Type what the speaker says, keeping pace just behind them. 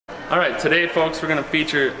Alright, today folks we're going to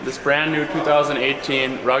feature this brand new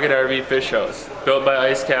 2018 Rugged RV Fish House built by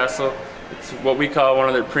Ice Castle. It's what we call one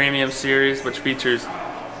of their premium series, which features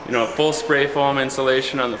full spray foam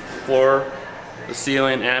insulation on the floor, the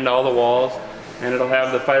ceiling, and all the walls. And it'll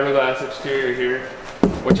have the fiberglass exterior here,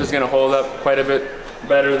 which is going to hold up quite a bit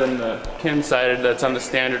better than the kin-sided that's on the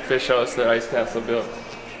standard fish house that Ice Castle built.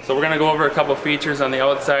 So we're going to go over a couple features on the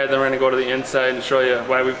outside, then we're going to go to the inside and show you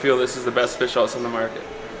why we feel this is the best fish house on the market.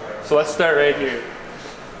 So let's start right here.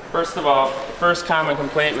 First of all, the first common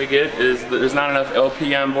complaint we get is that there's not enough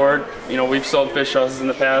LP on board. We've sold fish houses in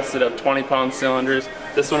the past that have 20-pound cylinders.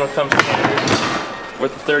 This one will come standard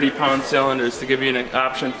with 30-pound cylinders to give you an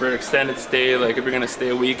option for extended stay, like if you're going to stay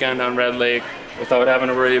a weekend on Red Lake without having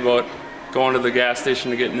to worry about going to the gas station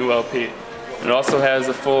to get new LP. And it also has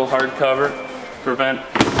a full hard cover to prevent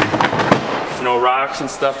rocks and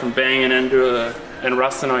stuff from banging into and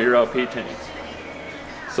rusting out your LP tanks.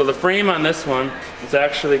 So the frame on this one is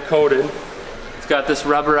actually coated. It's got this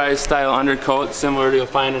rubberized style undercoat similar to you'll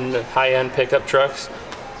find in the high-end pickup trucks.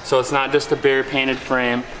 So it's not just a bare painted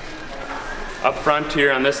frame. Up front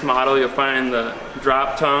here on this model you'll find the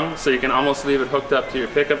drop tongue, so you can almost leave it hooked up to your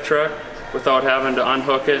pickup truck without having to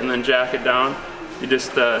unhook it and then jack it down. You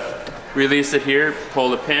just release it here, pull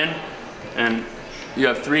the pin, and you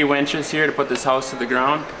have 3 winches here to put this house to the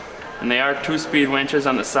ground. And they are 2-speed winches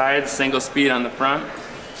on the sides, single speed on the front.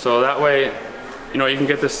 So that way, you can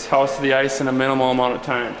get this house to the ice in a minimal amount of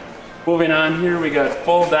time. Moving on here, we got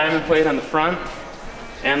full diamond plate on the front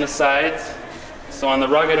and the sides. So on the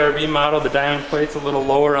Rugged RV model, the diamond plate's a little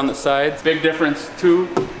lower on the sides. Big difference too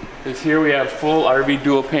is here we have full RV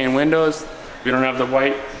dual pane windows. We don't have the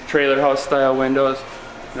white trailer house style windows.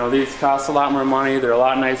 These cost a lot more money, they're a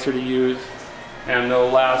lot nicer to use, and they'll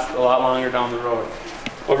last a lot longer down the road.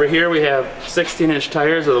 Over here we have 16-inch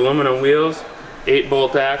tires with aluminum wheels,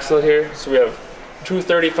 8-bolt axle here. So we have 2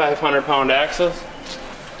 3,500-pound axles.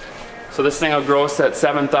 So this thing will gross at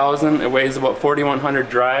 7,000. It weighs about 4,100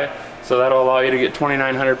 dry. So that'll allow you to get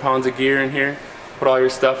 2,900 pounds of gear in here, put all your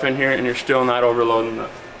stuff in here, and you're still not overloading the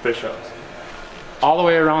fish house. All the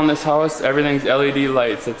way around this house, everything's LED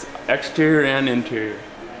lights. It's exterior and interior.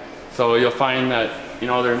 So you'll find that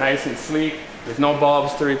they're nice and sleek. There's no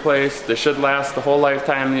bulbs to replace. They should last the whole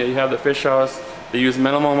lifetime that you have the fish house. They use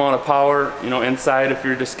minimal amount of power, inside if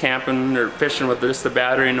you're just camping or fishing with just the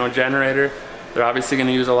battery and no generator. They're obviously going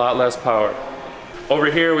to use a lot less power.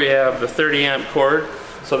 Over here we have the 30-amp cord.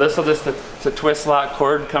 So this will it's a twist lock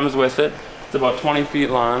cord, comes with it. It's about 20 feet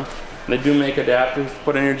long. And they do make adapters to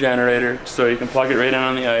put in your generator so you can plug it right in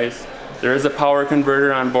on the ice. There is a power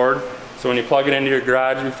converter on board. So when you plug it into your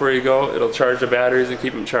garage before you go, it'll charge the batteries and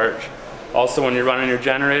keep them charged. Also, when you're running your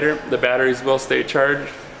generator, the batteries will stay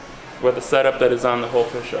charged with a setup that is on the whole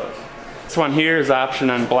fish house. This one here is option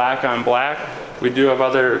on black on black. We do have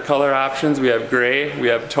other color options. We have gray, we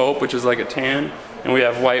have taupe, which is like a tan, and we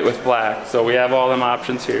have white with black. So we have all them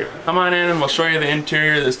options here. Come on in and we'll show you the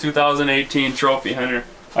interior of this 2018 Trophy Hunter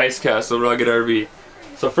Ice Castle Rugged RV.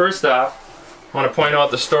 So first off, I want to point out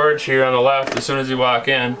the storage here on the left as soon as you walk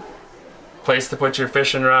in. Place to put your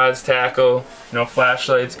fishing rods, tackle,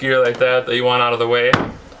 flashlights, gear like that you want out of the way.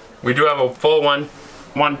 We do have a full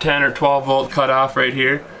 110 or 12 volt cutoff right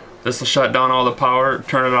here. This will shut down all the power,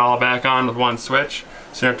 turn it all back on with one switch.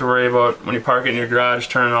 So you don't have to worry about when you park it in your garage,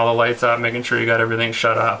 turning all the lights off, making sure you got everything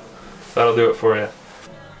shut off. That'll do it for you.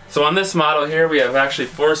 So on this model here, we have actually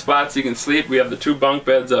 4 spots you can sleep. We have the 2 bunk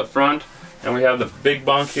beds up front, and we have the big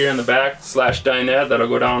bunk here in the back / dinette that'll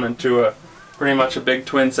go down into pretty much a big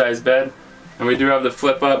twin size bed. And we do have the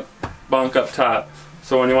flip up bunk up top.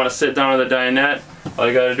 So when you want to sit down on the dinette, all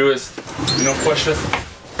you gotta do is push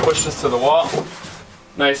this to the wall.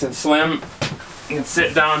 Nice and slim. You can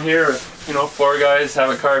sit down here with 4 guys,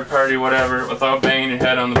 have a card party, whatever, without banging your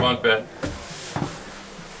head on the bunk bed.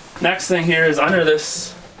 Next thing here is under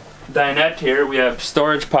this dinette here, we have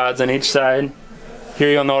storage pods on each side.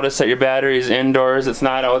 Here you'll notice that your battery is indoors. It's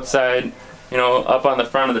not outside, up on the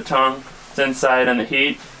front of the tongue. It's inside in the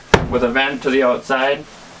heat with a vent to the outside.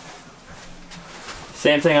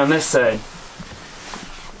 Same thing on this side.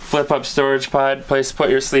 Flip up storage pod, place to put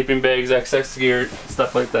your sleeping bags, XX gear,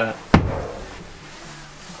 stuff like that.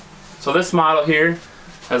 So this model here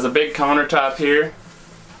has a big countertop here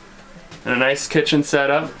and a nice kitchen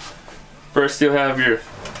setup. First you'll have your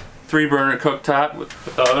 3-burner cooktop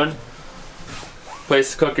with oven,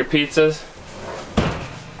 place to cook your pizzas,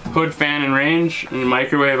 hood, fan, and range, and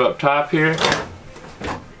microwave up top here.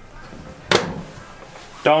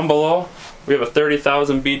 Down below, we have a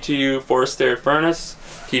 30,000 BTU forced air furnace,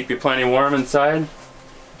 keep you plenty warm inside.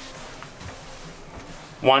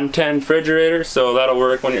 110 refrigerator, so that'll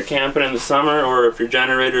work when you're camping in the summer, or if your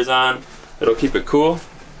generator's on, it'll keep it cool.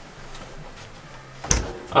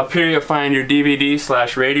 Up here you'll find your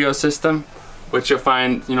DVD/radio system, which you'll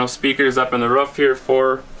find, you know, speakers up in the roof here,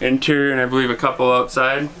 4 interior and I believe a couple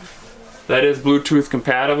outside. That is Bluetooth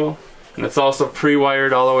compatible, and it's also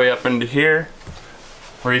pre-wired all the way up into here,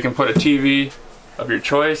 where you can put a TV of your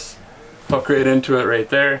choice, hook right into it right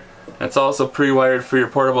there. It's also pre-wired for your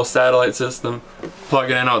portable satellite system. Plug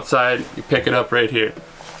it in outside, you pick it up right here.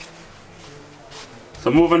 So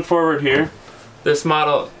moving forward here, this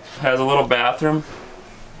model has a little bathroom.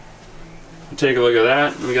 Take a look at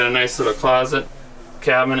that. We got a nice little closet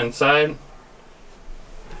cabin inside.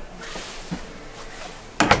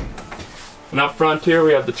 And up front here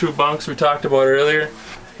we have the 2 bunks we talked about earlier.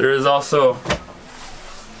 There is also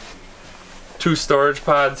 2 storage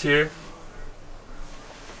pods here.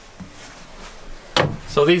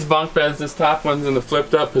 So these bunk beds, this top one's in the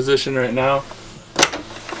flipped up position right now.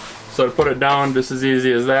 So to put it down, just as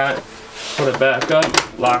easy as that. Put it back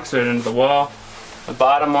up, locks right into the wall. The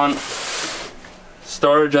bottom one,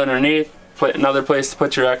 storage underneath, another place to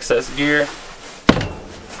put your excess gear.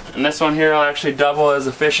 And this one here will actually double as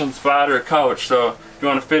a fishing spot or a couch. So if you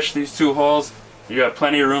want to fish these 2 holes, you got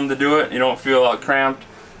plenty of room to do it. You don't feel all cramped.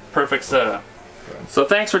 Perfect setup. So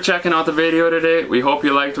thanks for checking out the video today. We hope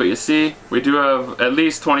you liked what you see. We do have at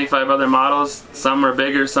least 25 other models. Some are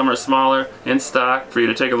bigger, some are smaller, in stock for you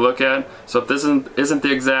to take a look at. So if this isn't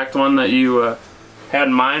the exact one that you had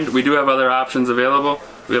in mind, we do have other options available.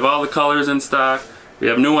 We have all the colors in stock. We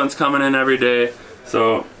have new ones coming in every day.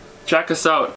 So check us out.